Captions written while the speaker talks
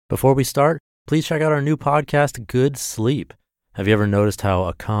Before we start, please check out our new podcast, Good Sleep. Have you ever noticed how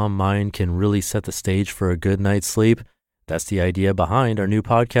a calm mind can really set the stage for a good night's sleep? That's the idea behind our new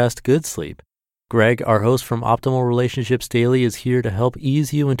podcast, Good Sleep. Greg, our host from Optimal Relationships Daily, is here to help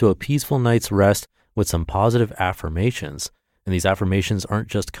ease you into a peaceful night's rest with some positive affirmations. And these affirmations aren't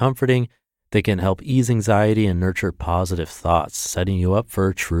just comforting, they can help ease anxiety and nurture positive thoughts, setting you up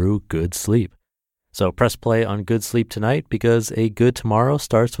for true good sleep. So press play on Good Sleep tonight because a good tomorrow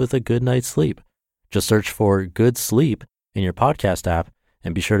starts with a good night's sleep. Just search for Good Sleep in your podcast app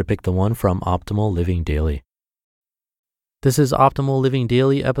and be sure to pick the one from Optimal Living Daily. This is Optimal Living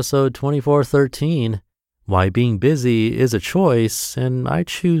Daily episode 2413, Why Being Busy is a Choice and I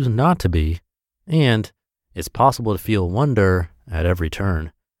Choose Not to Be, and It's Possible to Feel Wonder at Every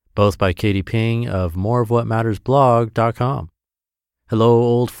Turn, both by Katie Ping of moreofwhatmattersblog.com. Hello,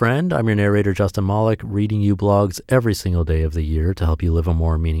 old friend. I'm your narrator, Justin Malik, reading you blogs every single day of the year to help you live a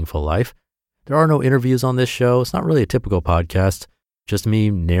more meaningful life. There are no interviews on this show. It's not really a typical podcast, just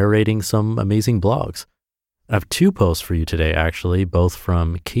me narrating some amazing blogs. I have two posts for you today, actually, both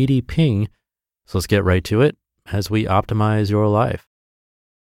from Katie Ping. So let's get right to it as we optimize your life.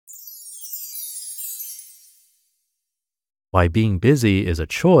 Why Being Busy is a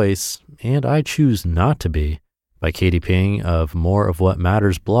Choice and I Choose Not to Be, by Katie Ping of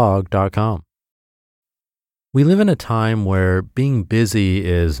moreofwhatmattersblog.com. We live in a time where being busy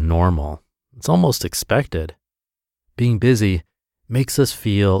is normal. It's almost expected. Being busy makes us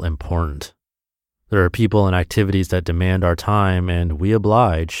feel important. There are people and activities that demand our time, and we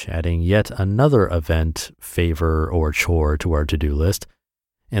oblige, adding yet another event, favor, or chore to our to-do list.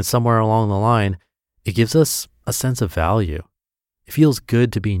 And somewhere along the line, it gives us a sense of value. It feels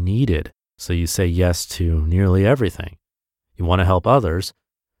good to be needed. So you say yes to nearly everything. You want to help others,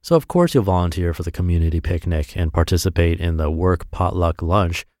 so of course you'll volunteer for the community picnic and participate in the work potluck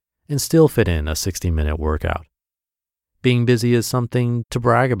lunch and still fit in a 60-minute workout. Being busy is something to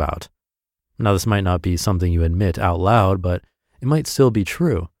brag about. Now, this might not be something you admit out loud, but it might still be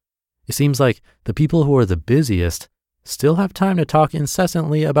true. It seems like the people who are the busiest still have time to talk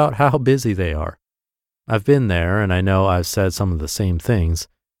incessantly about how busy they are. I've been there, and I know I've said some of the same things.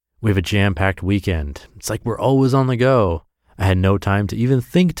 We have a jam-packed weekend. It's like we're always on the go. I had no time to even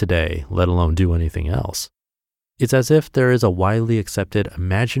think today, let alone do anything else. It's as if there is a widely accepted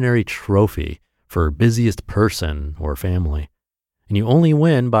imaginary trophy for busiest person or family. And you only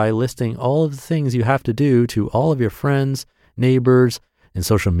win by listing all of the things you have to do to all of your friends, neighbors, and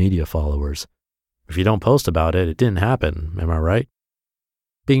social media followers. If you don't post about it, it didn't happen, am I right?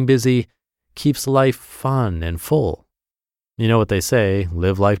 Being busy keeps life fun and full. You know what they say,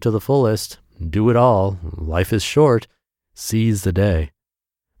 live life to the fullest, do it all, life is short, seize the day.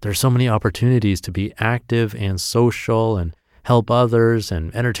 There are so many opportunities to be active and social and help others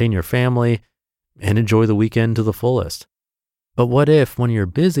and entertain your family and enjoy the weekend to the fullest. But what if when you're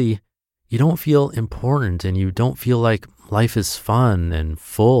busy, you don't feel important and you don't feel like life is fun and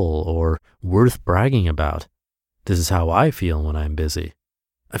full or worth bragging about? This is how I feel when I'm busy.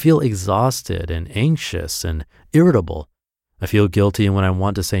 I feel exhausted and anxious and irritable. I feel guilty when I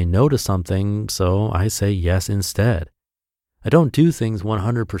want to say no to something, so I say yes instead. I don't do things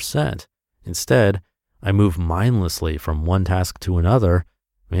 100%. Instead, I move mindlessly from one task to another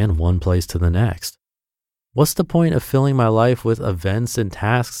and one place to the next. What's the point of filling my life with events and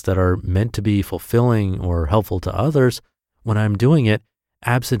tasks that are meant to be fulfilling or helpful to others when I'm doing it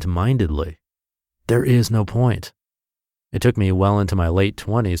absent-mindedly? There is no point. It took me well into my late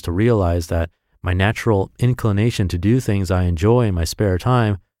 20s to realize that my natural inclination to do things I enjoy in my spare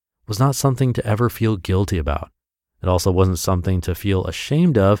time was not something to ever feel guilty about. It also wasn't something to feel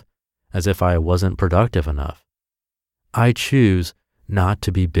ashamed of, as if I wasn't productive enough. I choose not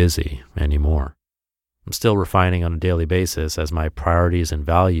to be busy anymore. I'm still refining on a daily basis as my priorities and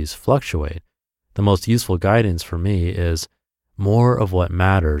values fluctuate. The most useful guidance for me is more of what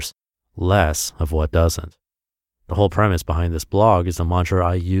matters, less of what doesn't. The whole premise behind this blog is the mantra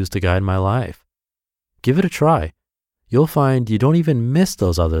I use to guide my life. Give it a try. You'll find you don't even miss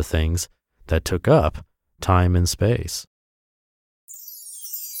those other things that took up time and space.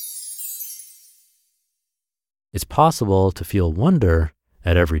 It's Possible to Feel Wonder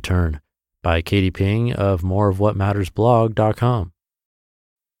at Every Turn, by Katie Ping of moreofwhatmattersblog.com.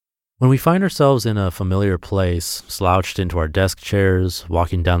 When we find ourselves in a familiar place, slouched into our desk chairs,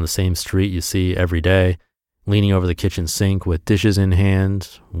 walking down the same street you see every day, leaning over the kitchen sink with dishes in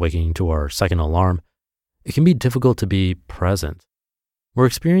hand, waking to our second alarm, it can be difficult to be present. We're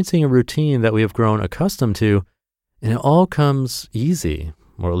experiencing a routine that we have grown accustomed to, and it all comes easy,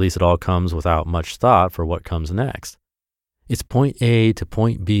 or at least it all comes without much thought for what comes next. It's point A to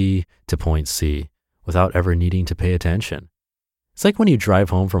point B to point C without ever needing to pay attention. It's like when you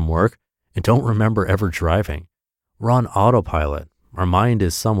drive home from work and don't remember ever driving. We're on autopilot. Our mind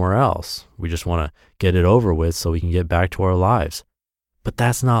is somewhere else. We just want to get it over with so we can get back to our lives. But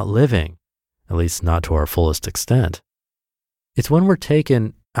that's not living, at least not to our fullest extent. It's when we're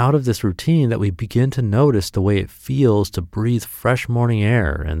taken out of this routine that we begin to notice the way it feels to breathe fresh morning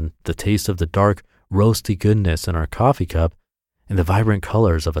air and the taste of the dark, roasty goodness in our coffee cup and the vibrant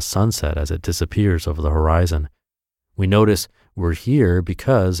colors of a sunset as it disappears over the horizon. We notice we're here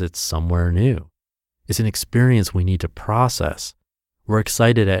because it's somewhere new. It's an experience we need to process. We're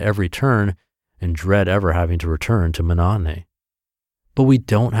excited at every turn and dread ever having to return to monotony. But we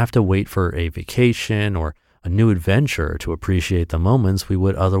don't have to wait for a vacation or a new adventure to appreciate the moments we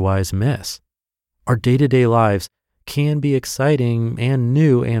would otherwise miss. Our day-to-day lives can be exciting and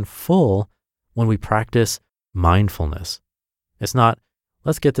new and full when we practice mindfulness. It's not,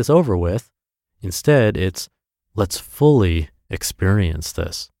 let's get this over with. Instead, it's, let's fully experience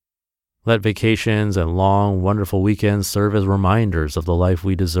this. Let vacations and long, wonderful weekends serve as reminders of the life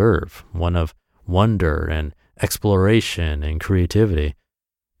we deserve, one of wonder and exploration and creativity.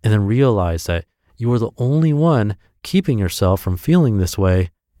 And then realize that you are the only one keeping yourself from feeling this way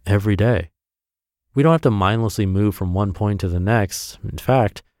every day. We don't have to mindlessly move from one point to the next. In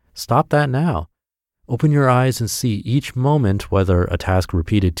fact, stop that now. Open your eyes and see each moment, whether a task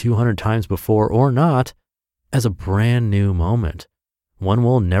repeated 200 times before or not, as a brand new moment. One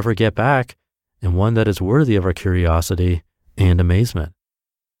we'll never get back, and one that is worthy of our curiosity and amazement.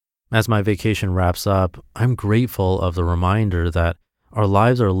 As my vacation wraps up, I'm grateful of the reminder that our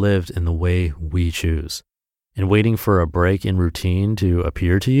lives are lived in the way we choose. And waiting for a break in routine to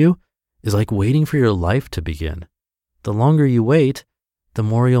appear to you is like waiting for your life to begin. The longer you wait, the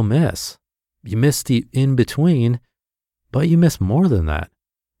more you'll miss. You miss the in-between, but you miss more than that.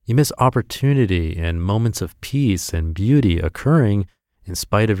 You miss opportunity and moments of peace and beauty occurring in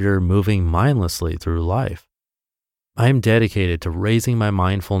spite of your moving mindlessly through life. I am dedicated to raising my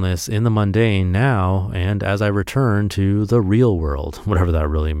mindfulness in the mundane now and as I return to the real world, whatever that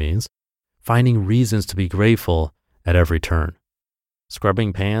really means, finding reasons to be grateful at every turn.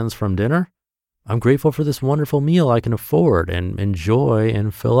 Scrubbing pans from dinner? I'm grateful for this wonderful meal I can afford and enjoy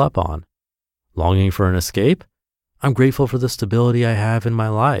and fill up on. Longing for an escape? I'm grateful for the stability I have in my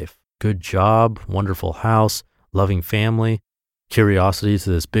life. Good job, wonderful house, loving family, curiosity to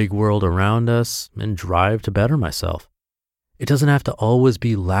this big world around us, and drive to better myself. It doesn't have to always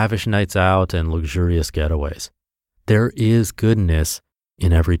be lavish nights out and luxurious getaways. There is goodness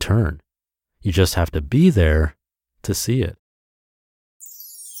in every turn. You just have to be there to see it.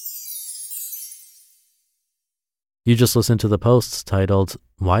 You just listened to the posts titled,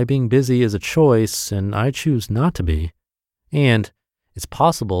 Why Being Busy is a Choice and I Choose Not to Be, and It's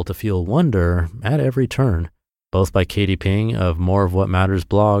Possible to Feel Wonder at Every Turn, both by Katie Ping of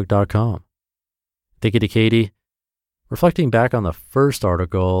moreofwhatmattersblog.com. Thank you to Katie. Reflecting back on the first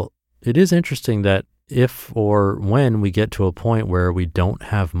article, it is interesting that if or when we get to a point where we don't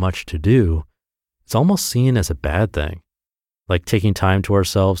have much to do, it's almost seen as a bad thing. Like taking time to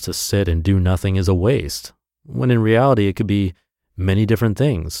ourselves to sit and do nothing is a waste, when in reality it could be many different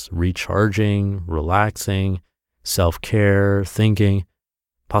things: recharging, relaxing, self-care, thinking,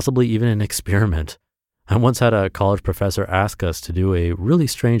 possibly even an experiment. I once had a college professor ask us to do a really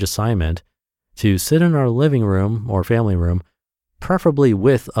strange assignment, to sit in our living room or family room, preferably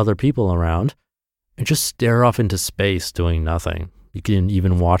with other people around, and just stare off into space doing nothing. You can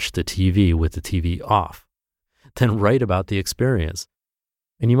even watch the TV with the TV off. Then write about the experience.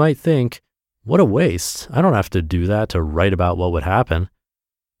 And you might think, what a waste. I don't have to do that to write about what would happen.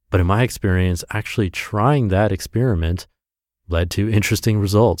 But in my experience, actually trying that experiment led to interesting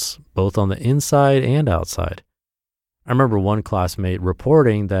results, both on the inside and outside. I remember one classmate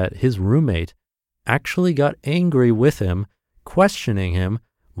reporting that his roommate actually got angry with him, questioning him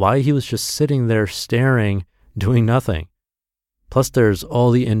why he was just sitting there staring, doing nothing. Plus, there's all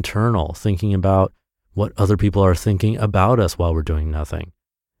the internal, thinking about what other people are thinking about us while we're doing nothing.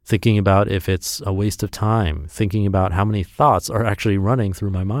 Thinking about if it's a waste of time, thinking about how many thoughts are actually running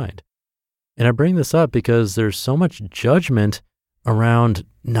through my mind. And I bring this up because there's so much judgment around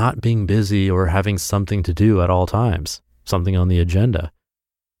not being busy or having something to do at all times, something on the agenda.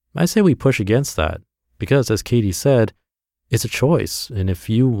 I say we push against that because, as Katie said, it's a choice. And if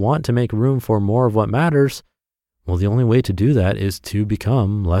you want to make room for more of what matters, well, the only way to do that is to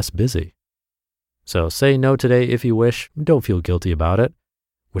become less busy. So say no today if you wish. Don't feel guilty about it.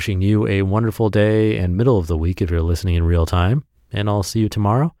 Wishing you a wonderful day and middle of the week if you're listening in real time. And I'll see you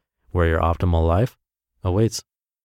tomorrow where your optimal life awaits.